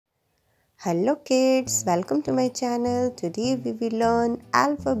Hello kids, welcome to my channel. Today we will learn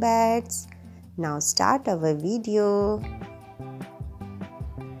alphabets. Now start our video.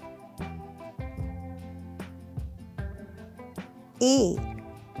 A.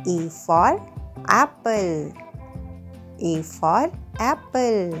 A for apple. A for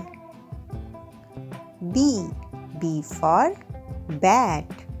apple. B. B for bat.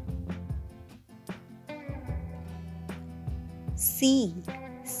 C.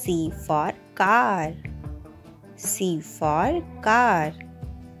 C for car. C for car.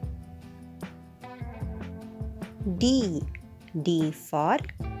 D. D for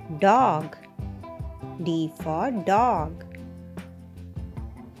dog. D for dog.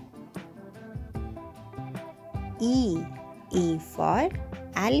 E. E for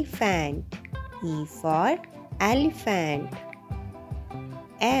elephant. E for elephant.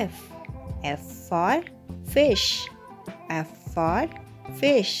 F. F for fish. F for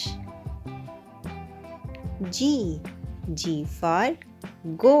fish. G. G for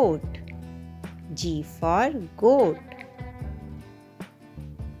goat. G for goat.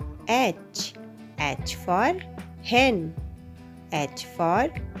 H. H for hen. H for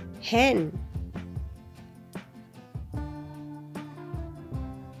hen.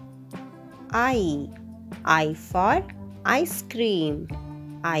 I. I for ice cream.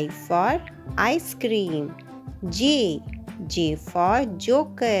 I for ice cream. J. J for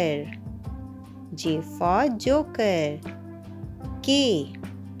joker. J for joker. K.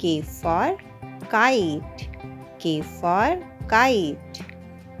 K for kite. K for kite.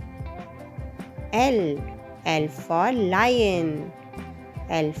 L. L for lion.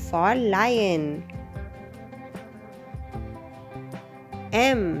 L for lion.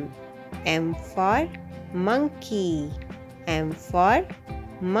 M. M for monkey. M for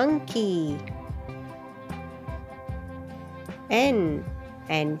monkey. N.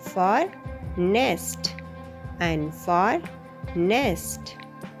 N for nest. N for nest.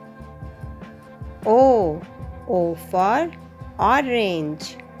 O. O for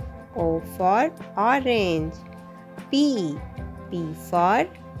orange. O for orange. P. P for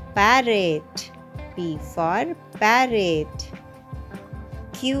parrot. P for parrot.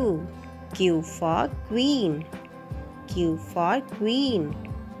 Q. Q for queen. Q for queen.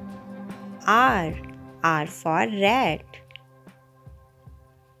 R. R for rat.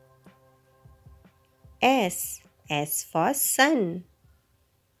 S. S for sun.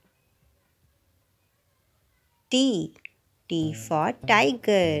 T. T for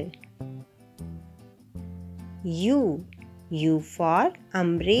tiger. U. U for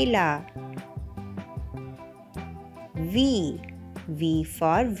umbrella. V. V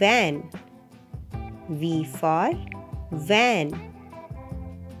for van. V for van.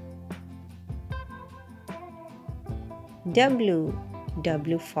 W.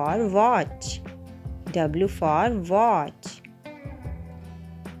 W for watch. W for watch.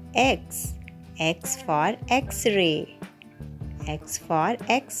 X. X for X-ray. X for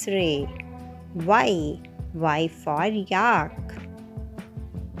X-ray. Y. Y for yak.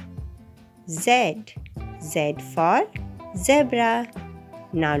 Z. Z for zebra.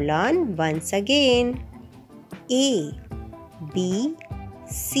 Now learn once again. A. B.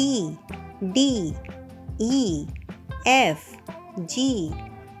 C. D. E. F. G.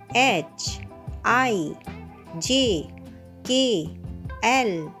 H. I. J. K.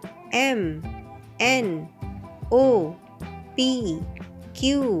 L. M. N. O. P.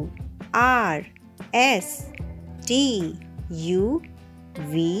 Q. R. S. T. U.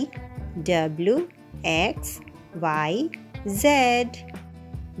 V. W. X. Y. Z.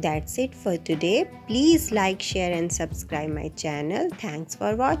 That's it for today. Please like, share and subscribe my channel. Thanks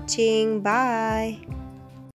for watching. Bye.